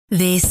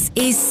This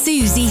is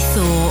Suzie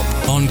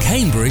Thorpe on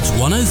Cambridge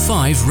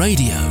 105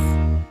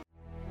 Radio.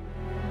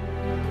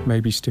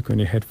 Maybe stick on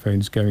your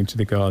headphones, go into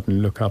the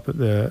garden, look up at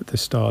the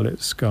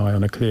starlit sky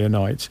on a clear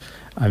night,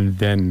 and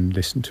then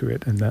listen to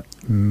it, and that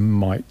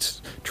might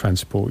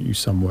transport you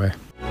somewhere.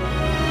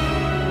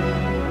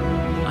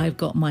 I've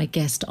got my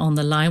guest on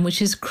the line,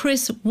 which is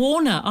Chris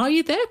Warner. Are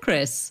you there,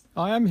 Chris?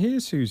 I am here,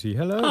 Suzie.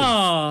 Hello.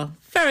 Oh,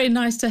 very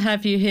nice to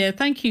have you here.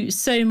 Thank you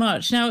so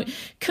much. Now,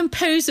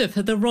 composer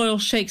for the Royal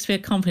Shakespeare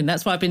Company.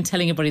 That's what I've been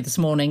telling everybody this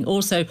morning.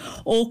 Also,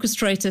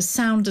 orchestrator,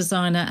 sound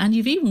designer, and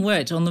you've even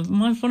worked on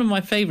one of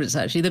my favourites,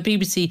 actually, the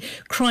BBC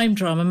crime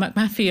drama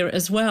Mafia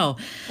as well.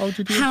 Oh,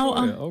 did you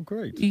enjoy it? Oh,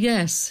 great.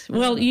 Yes.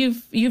 Well,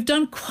 you've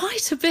done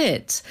quite a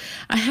bit.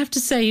 I have to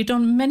say, you've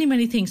done many,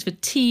 many things for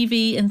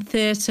TV and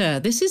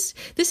theatre. This is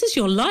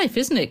your life,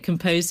 isn't it,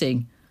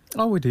 composing?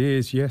 Oh, it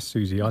is. Yes,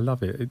 Suzie. I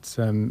love it. It's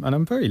and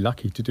I'm very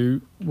lucky to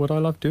do what I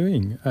love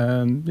doing.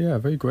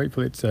 Very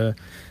grateful. It's a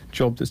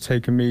job that's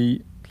taken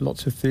me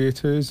lots of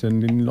theatres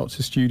and in lots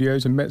of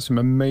studios and met some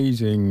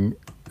amazing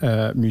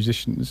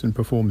musicians and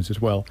performers as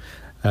well.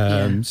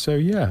 It's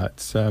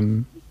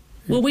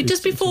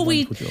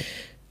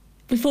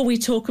Before we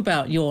talk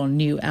about your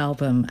new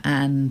album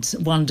and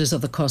Wonders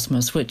of the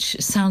Cosmos, which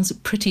sounds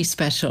pretty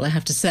special, I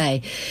have to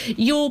say,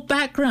 your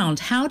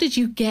background, how did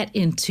you get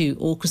into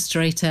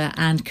orchestrator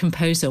and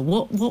composer?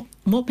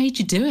 What made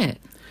you do it?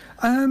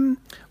 Well,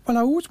 I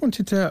always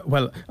wanted to...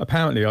 Well,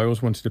 apparently I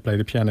always wanted to play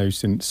the piano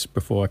since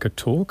before I could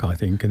talk, I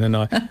think. And then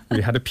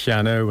we had a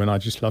piano and I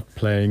just loved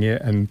playing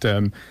it.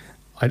 And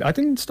I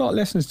didn't start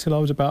lessons till I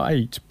was about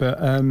 8, but...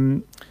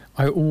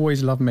 I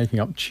always loved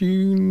making up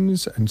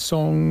tunes and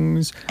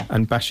songs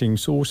and bashing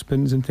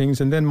saucepans and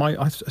things. And then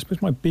I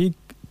suppose my big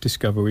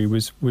discovery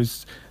was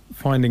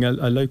finding a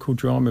local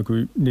drama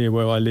group near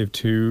where I lived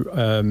who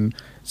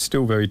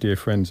still very dear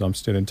friends. I'm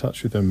still in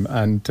touch with them.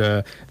 And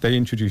they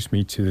introduced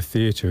me to the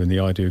theatre and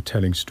the idea of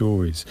telling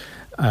stories.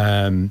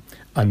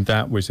 And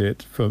that was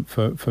it.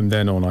 From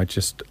then on, I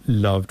just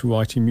loved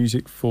writing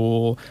music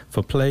for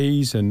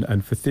plays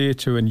and for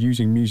theatre and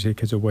using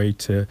music as a way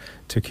to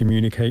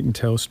communicate and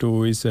tell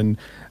stories. And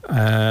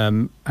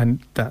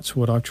that's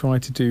what I've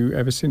tried to do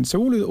ever since.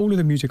 So all of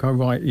the music I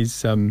write is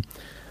to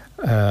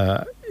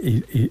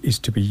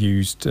be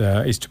used,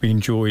 is to be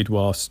enjoyed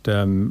whilst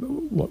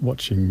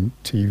watching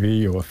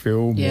TV or a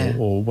film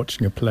or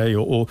watching a play,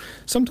 or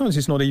sometimes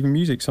it's not even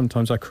music.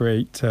 Sometimes I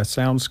create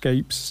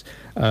soundscapes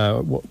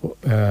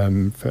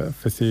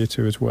for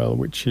theatre as well,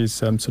 which is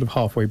sort of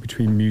halfway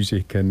between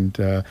music and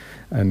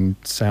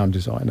sound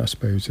design, I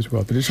suppose, as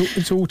well. But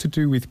it's all to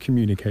do with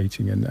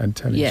communicating and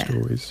telling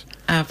stories.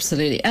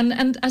 Absolutely.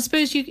 And I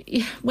suppose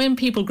when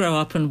people grow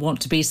up and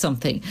want to be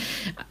something,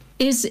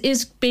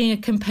 Is being a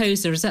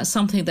composer, is that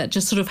something that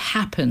just sort of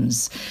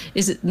happens?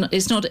 Is it?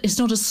 It's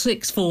not a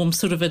sixth form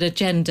sort of an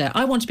agenda.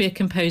 I want to be a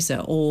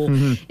composer, or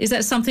is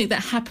that something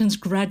that happens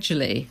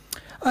gradually?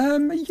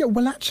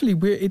 Well, actually,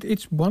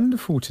 it's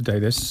wonderful today.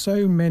 There's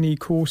so many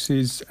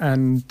courses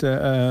and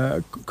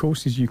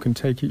courses you can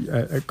take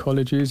at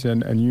colleges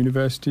and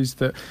universities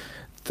that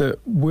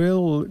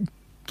will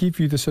give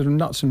you the sort of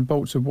nuts and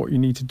bolts of what you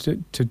need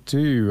to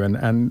do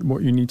and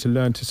what you need to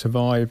learn to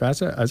survive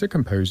as a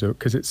composer,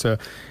 because it's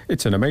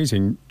an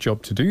amazing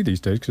job to do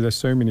these days, because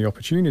there's so many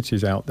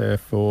opportunities out there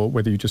for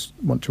whether you just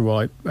want to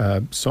write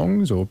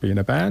songs or be in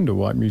a band or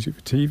write music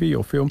for TV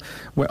or film.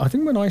 Well, I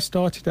think when I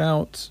started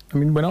out,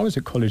 when I was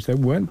at college, there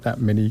weren't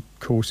that many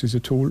courses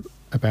at all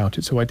about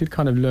it, so I did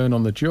kind of learn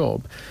on the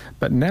job.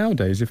 But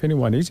nowadays, if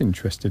anyone is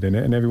interested in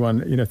it, and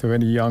everyone, if there are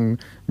any young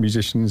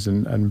musicians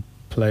and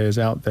players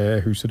out there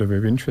who sort of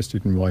are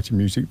interested in writing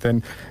music,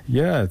 then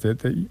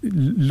they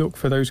look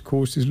for those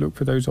courses, look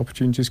for those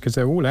opportunities, because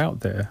they're all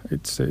out there.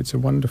 It's a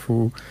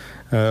wonderful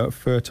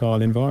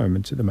fertile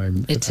environment at the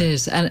moment. It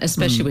is, and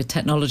especially with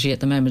technology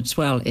at the moment as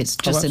well. It's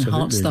just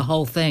enhanced the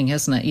whole thing,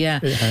 hasn't it? Yeah.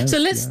 It has, so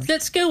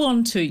let's go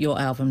on to your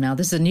album now.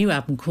 This is a new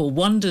album called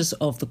Wonders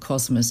of the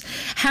Cosmos.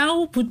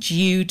 How would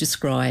you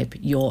describe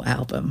your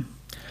album?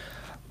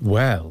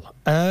 Well,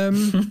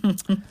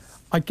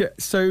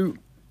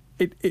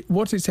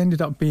 what it's ended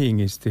up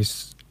being is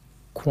this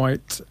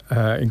quite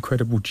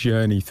incredible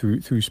journey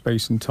through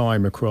space and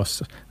time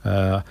across,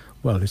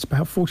 it's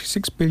about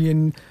 46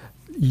 billion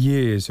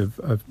years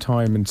of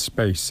time and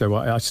space. So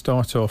I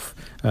start off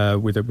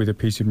with a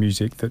piece of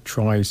music that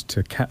tries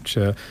to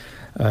capture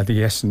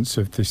the essence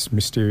of this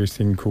mysterious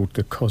thing called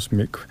the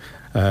cosmic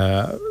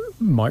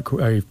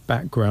microwave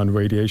background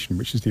radiation,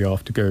 which is the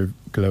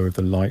afterglow of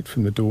the light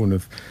from the dawn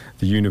of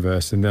the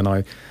universe. And then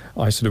I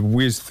sort of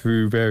whiz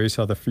through various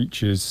other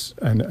features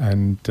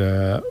and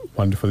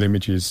wonderful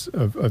images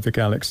of the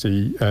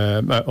galaxy,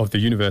 of the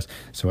universe.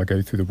 So I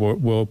go through the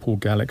Whirlpool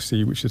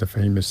Galaxy, which is a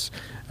famous,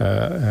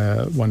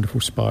 wonderful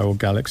spiral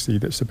galaxy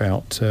that's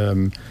about,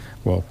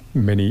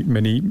 many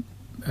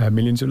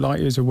millions of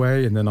light years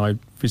away. And then I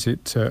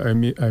visit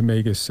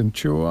Omega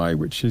Centauri,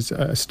 which is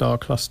a star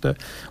cluster,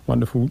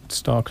 wonderful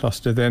star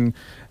cluster. Then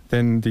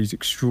then these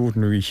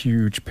extraordinary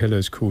huge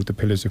pillars called the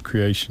Pillars of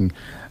Creation,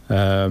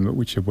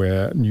 which are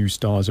where new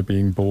stars are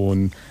being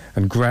born,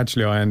 and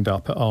gradually I end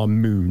up at our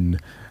moon,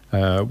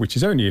 which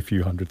is only a few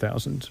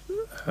 100,000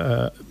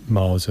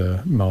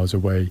 miles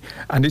away.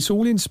 And it's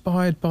all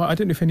inspired by, I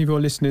don't know if any of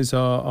your listeners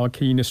are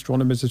keen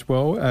astronomers as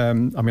well. I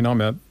mean,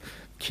 I'm a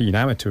keen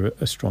amateur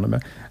astronomer.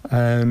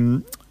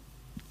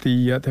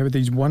 There are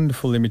these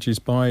wonderful images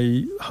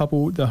by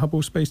the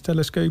Hubble Space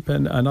Telescope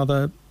and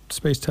other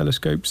space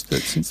telescopes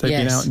that, since they've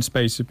been out in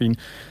space, have been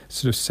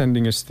sort of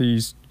sending us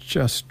these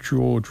just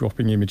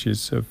jaw-dropping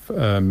images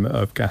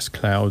of gas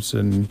clouds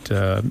and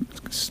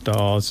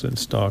stars and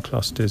star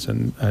clusters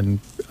and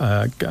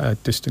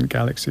distant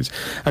galaxies.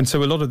 And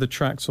so a lot of the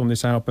tracks on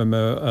this album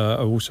are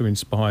also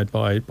inspired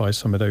by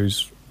some of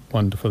those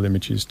wonderful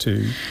images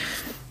too.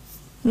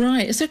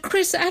 Right. So,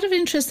 Chris, out of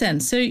interest then,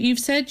 so you've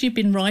said you've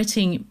been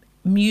writing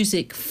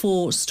music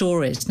for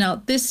stories.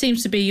 Now, this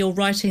seems to be you're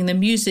writing the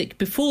music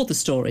before the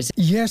stories.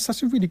 Yes,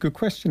 that's a really good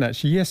question,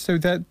 actually. Yes, so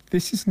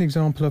this is an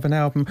example of an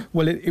album.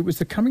 Well, it was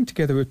the coming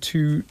together of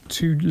two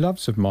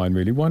loves of mine,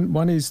 really.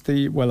 One is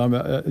I'm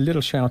a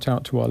little shout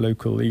out to our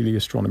local Ely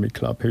Astronomy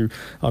Club, who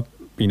I've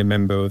been a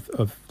member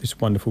of this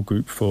wonderful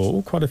group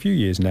for quite a few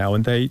years now,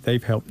 and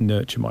they've helped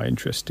nurture my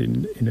interest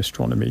in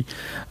astronomy.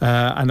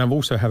 And I've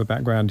also have a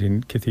background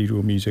in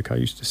cathedral music. I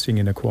used to sing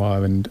in a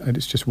choir, and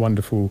it's just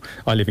wonderful.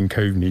 I live in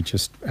Coveney,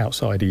 just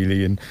outside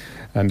Ely,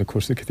 and of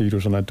course the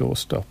cathedral's on our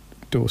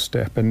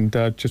doorstep. And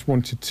I've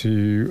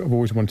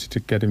always wanted to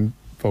get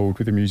involved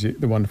with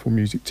the wonderful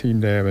music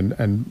team there,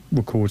 and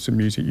record some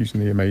music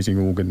using the amazing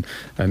organ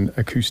and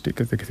acoustic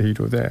of the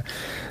cathedral there.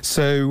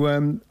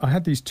 So I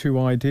had these two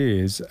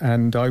ideas,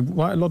 and I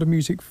write a lot of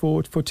music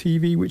for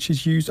TV, which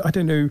is used, I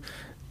don't know,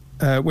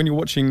 when you're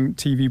watching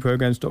TV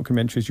programs,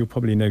 documentaries, you'll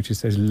probably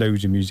notice there's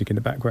loads of music in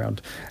the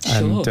background.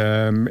 Sure.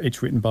 And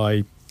it's written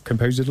by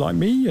composers like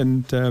me,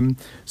 and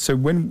so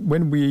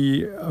when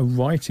we are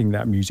writing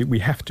that music, we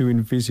have to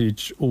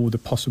envisage all the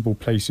possible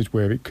places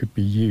where it could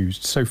be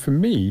used. So for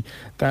me,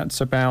 that's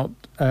about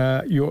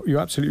you're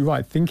absolutely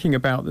right, thinking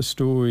about the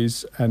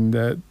stories and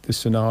the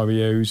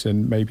scenarios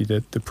and maybe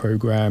the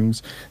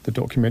programs, the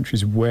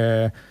documentaries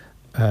where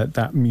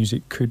that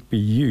music could be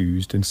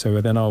used. And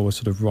so then I will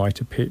sort of write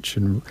a pitch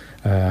and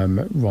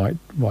write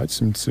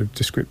some sort of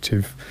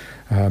descriptive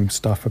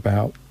stuff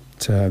about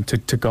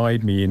to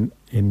guide me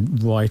in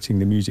writing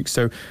the music.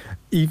 So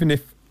even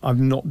if I've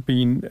not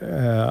been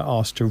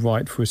asked to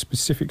write for a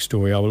specific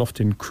story, I will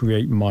often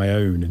create my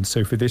own. And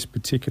so for this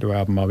particular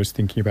album, I was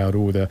thinking about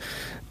all the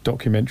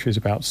documentaries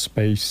about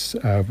space,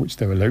 which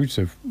there are loads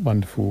of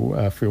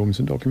wonderful films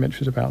and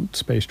documentaries about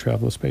space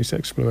travel, space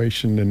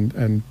exploration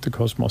and the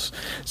cosmos.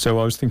 So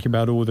I was thinking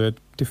about all the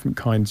different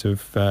kinds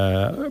of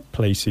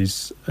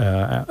places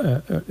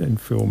in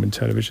film and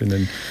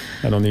television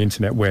and on the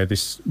internet where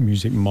this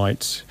music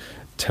might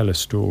tell a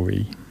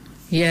story.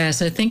 Yeah,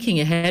 so thinking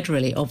ahead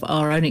really of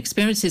our own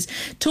experiences.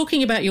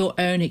 Talking about your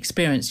own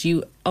experience,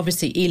 you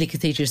obviously, Ely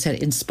Cathedral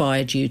said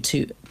inspired you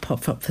to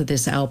pop up for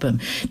this album.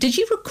 Did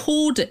you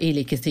record at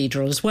Ely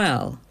Cathedral as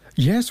well?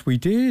 Yes, we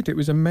did. It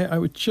was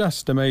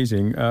just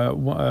amazing.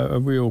 A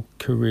real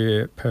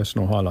career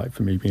personal highlight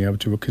for me, being able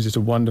to, because it's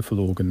a wonderful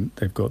organ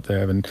they've got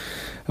there. And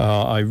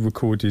I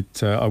worked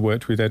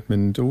with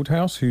Edmund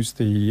Aldhouse, who's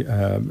the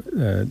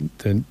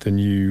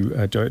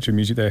new director of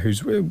music there,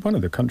 who's one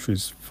of the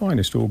country's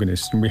finest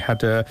organists. And we had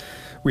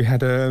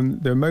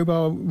the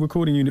mobile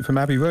recording unit from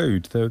Abbey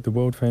Road, the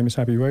world famous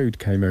Abbey Road,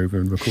 came over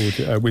and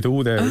recorded with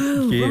all their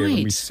gear. Right.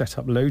 And we set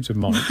up loads of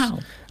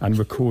mics and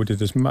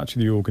recorded as much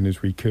of the organ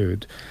as we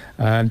could.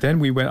 And then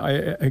we went.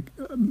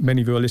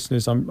 Many of your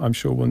listeners, I'm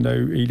sure, will know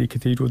Ely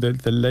Cathedral.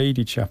 The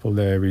Lady Chapel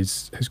there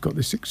has got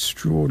this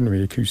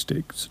extraordinary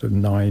acoustic, sort of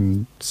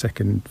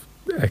 9-second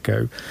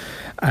echo,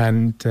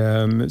 and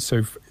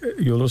so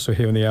you'll also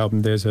hear on the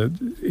album there's a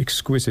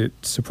exquisite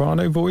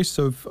soprano voice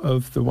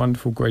of the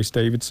wonderful Grace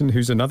Davidson,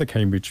 who's another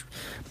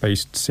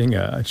Cambridge-based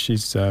singer.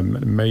 She's an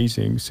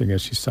amazing singer.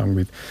 She's sung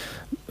with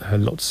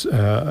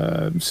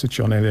Sir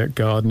John Eliot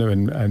Gardner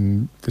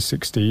and the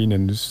 16,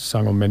 and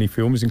sung on many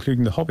films,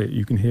 including The Hobbit.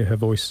 You can hear her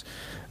voice,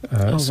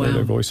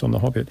 solo voice on The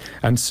Hobbit.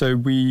 And so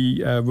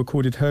we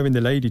recorded her in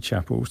the Lady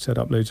Chapel, set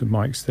up loads of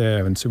mics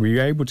there, and so we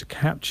were able to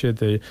capture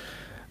the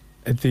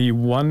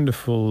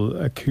wonderful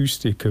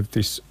acoustic of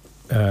this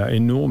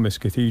enormous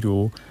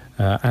cathedral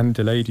and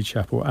the Lady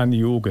Chapel and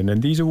the organ.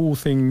 And these are all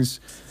things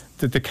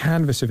that the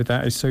canvas of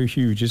that is so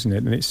huge, isn't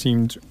it? And it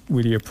seemed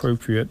really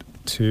appropriate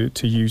to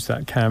use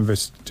that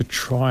canvas to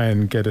try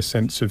and get a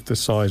sense of the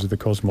size of the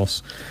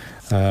cosmos.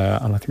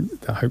 And I think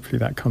that hopefully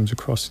that comes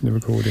across in the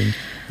recording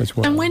as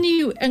well.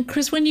 And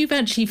Chris, when you've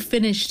actually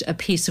finished a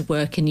piece of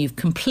work and you've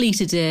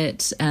completed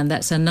it, and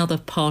that's another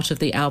part of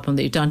the album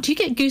that you've done, do you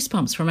get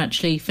goosebumps from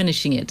actually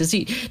finishing it? Does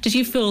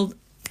you feel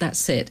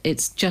that's it?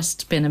 It's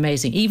just been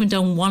amazing. Even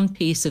done one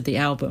piece of the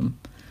album.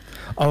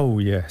 Oh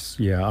yes,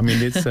 yeah. I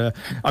mean, it's.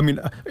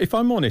 If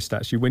I'm honest,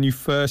 actually, when you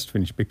first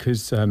finish,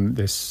 because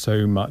there's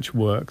so much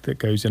work that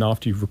goes in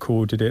after you've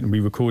recorded it, and we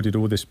recorded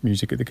all this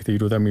music at the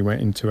cathedral. Then we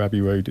went into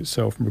Abbey Road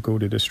itself and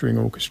recorded a string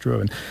orchestra,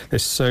 and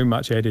there's so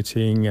much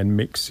editing and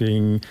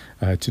mixing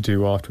to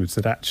do afterwards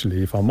that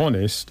actually, if I'm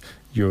honest,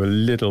 you're a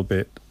little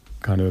bit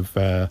kind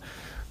of.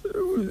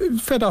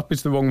 Fed up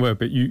is the wrong word,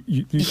 but you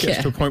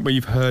get to a point where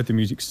you've heard the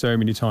music so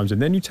many times, and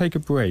then you take a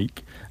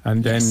break,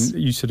 and then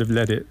you sort of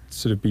let it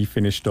sort of be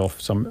finished off.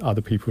 Some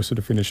other people sort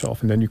of finish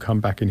off, and then you come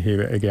back and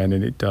hear it again,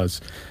 and it does.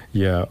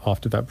 Yeah,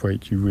 after that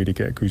break, you really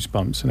get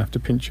goosebumps and have to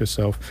pinch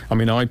yourself. I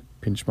mean, I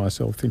pinch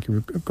myself thinking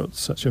we've got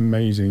such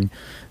amazing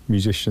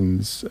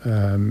musicians,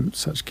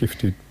 such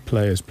gifted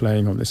players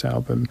playing on this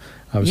album.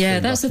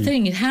 That's the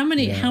thing. How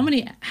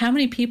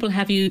many people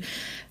have you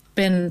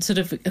been sort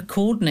of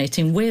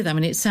coordinating with? I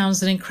mean, it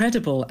sounds an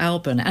incredible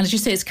album, and as you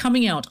say, it's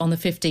coming out on the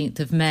 15th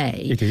of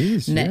May. It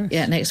is,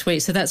 yes. Next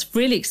week, so that's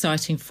really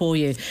exciting for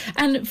you.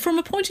 And from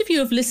a point of view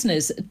of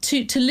listeners,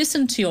 to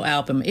listen to your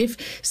album, if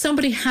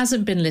somebody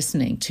hasn't been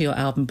listening to your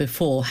album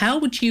before, how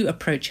would you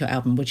approach your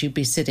album? Would you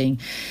be sitting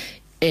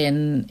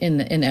in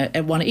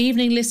one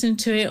evening listening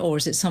to it, or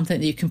is it something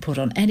that you can put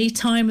on any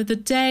time of the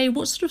day?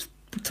 What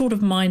sort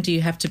of mind do you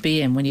have to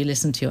be in when you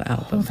listen to your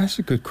album? Oh, that's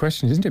a good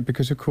question, isn't it?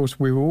 Because of course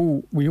we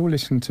all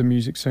listen to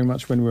music so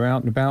much when we're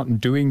out and about and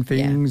doing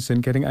things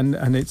and getting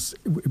and it's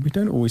we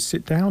don't always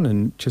sit down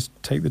and just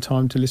take the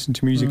time to listen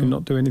to music and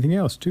not do anything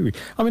else, do we?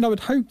 I mean, I would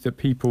hope that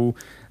people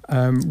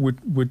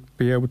would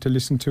be able to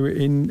listen to it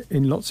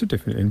in lots of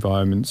different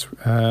environments.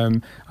 I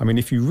mean,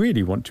 if you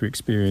really want to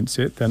experience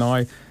it, then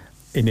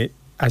in it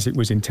as it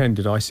was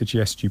intended, I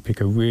suggest you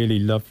pick a really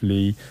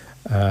lovely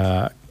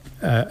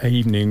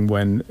evening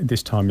when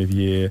this time of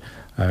year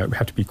we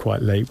have to be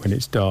quite late when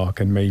it's dark,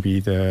 and maybe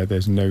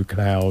there's no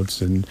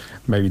clouds and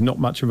maybe not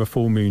much of a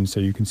full moon, so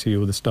you can see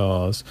all the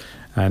stars.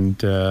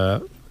 And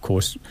of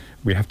course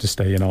we have to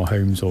stay in our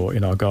homes or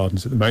in our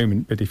gardens at the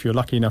moment, but if you're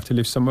lucky enough to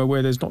live somewhere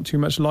where there's not too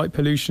much light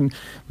pollution,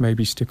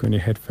 maybe stick on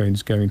your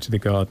headphones, go into the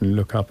garden,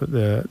 look up at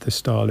the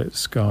starlit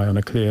sky on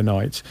a clear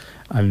night,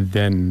 and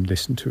then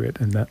listen to it,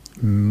 and that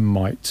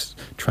might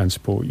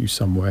transport you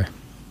somewhere.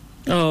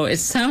 Oh, it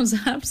sounds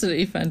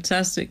absolutely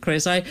fantastic,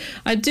 Chris. I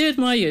do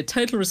admire you.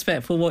 Total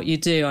respect for what you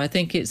do.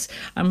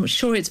 I'm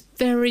sure it's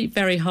very,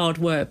 very hard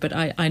work, but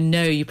I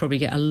know you probably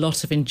get a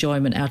lot of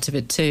enjoyment out of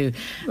it too.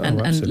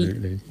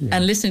 Absolutely. Yeah.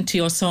 And listening to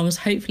your songs,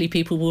 hopefully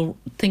people will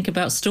think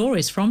about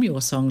stories from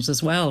your songs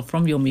as well,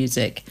 from your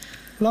music.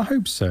 Well, I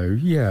hope so.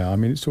 Yeah, I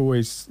mean, it's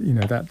always,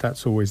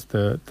 that's always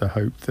the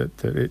hope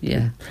that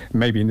it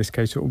maybe in this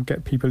case it will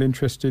get people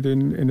interested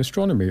in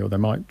astronomy, or they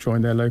might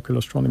join their local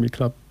astronomy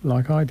club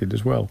like I did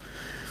as well.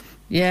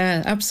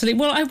 Yeah, absolutely.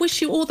 Well, I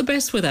wish you all the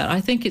best with that.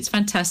 I think it's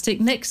fantastic.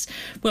 Next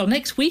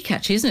week,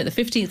 actually, isn't it?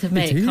 The 15th of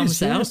May it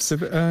comes out. So,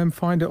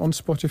 find it on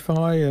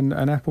Spotify and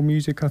Apple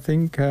Music, I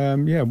think.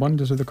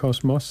 Wonders of the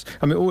Cosmos.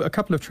 I mean, a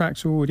couple of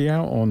tracks are already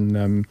out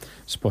on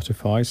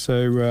Spotify,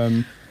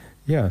 so...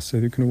 so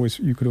you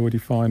could already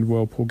find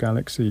Whirlpool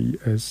Galaxy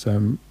as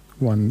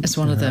one. As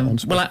one of them.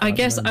 Well, I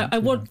guess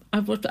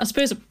I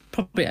suppose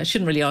probably I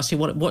shouldn't really ask you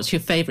what's your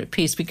favourite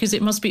piece, because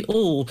it must be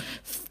all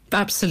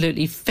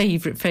absolutely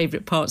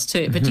favourite parts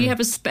to it. But do you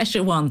have a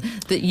special one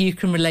that you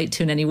can relate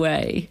to in any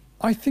way?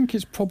 I think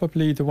it's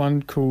probably the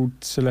one called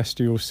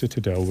Celestial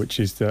Citadel,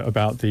 which is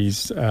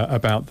it's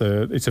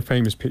a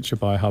famous picture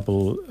by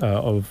Hubble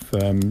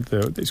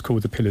it's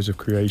called the Pillars of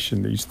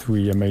Creation, these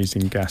three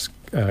amazing gas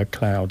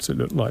clouds that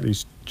look like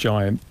these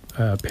giant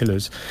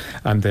pillars,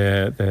 and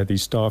they're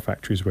these star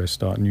factories where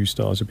new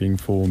stars are being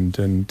formed,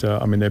 and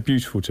I mean, they're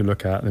beautiful to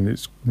look at, and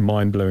it's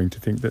mind-blowing to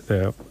think that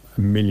they're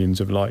millions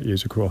of light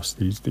years across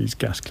these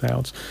gas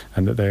clouds,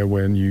 and that they are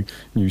where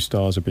new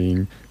stars are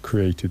being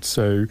created.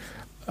 So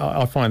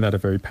I find that a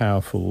very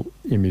powerful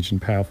image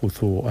and powerful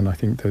thought, and I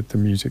think that the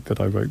music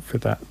that I wrote for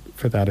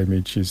that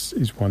image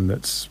is one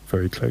that's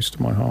very close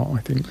to my heart,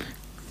 I think.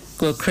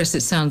 Well, Chris,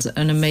 it sounds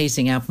an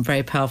amazing album,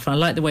 very powerful. I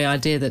like the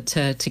idea that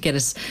to get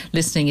us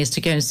listening is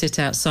to go and sit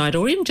outside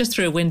or even just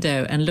through a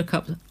window and look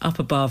up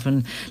above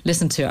and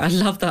listen to it. I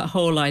love that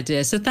whole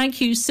idea. So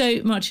thank you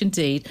so much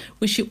indeed.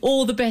 Wish you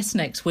all the best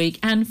next week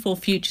and for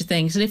future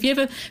things. And if you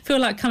ever feel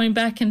like coming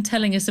back and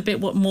telling us a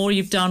bit what more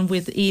you've done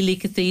with Ely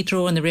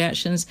Cathedral and the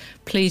reactions,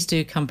 please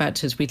do come back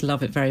to us. We'd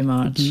love it very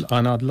much.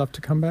 And I'd love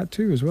to come back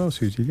too as well,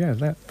 Suzie.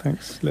 Yeah,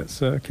 thanks.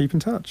 Let's keep in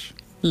touch.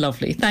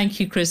 Lovely. Thank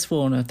you, Chris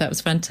Warner. That was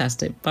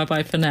fantastic.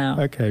 Bye-bye for now.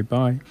 Okay,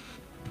 bye.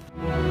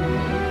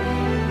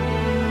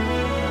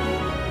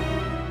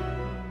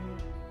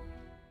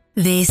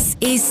 This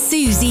is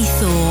Suzie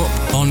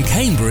Thorpe on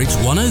Cambridge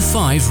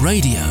 105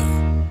 Radio.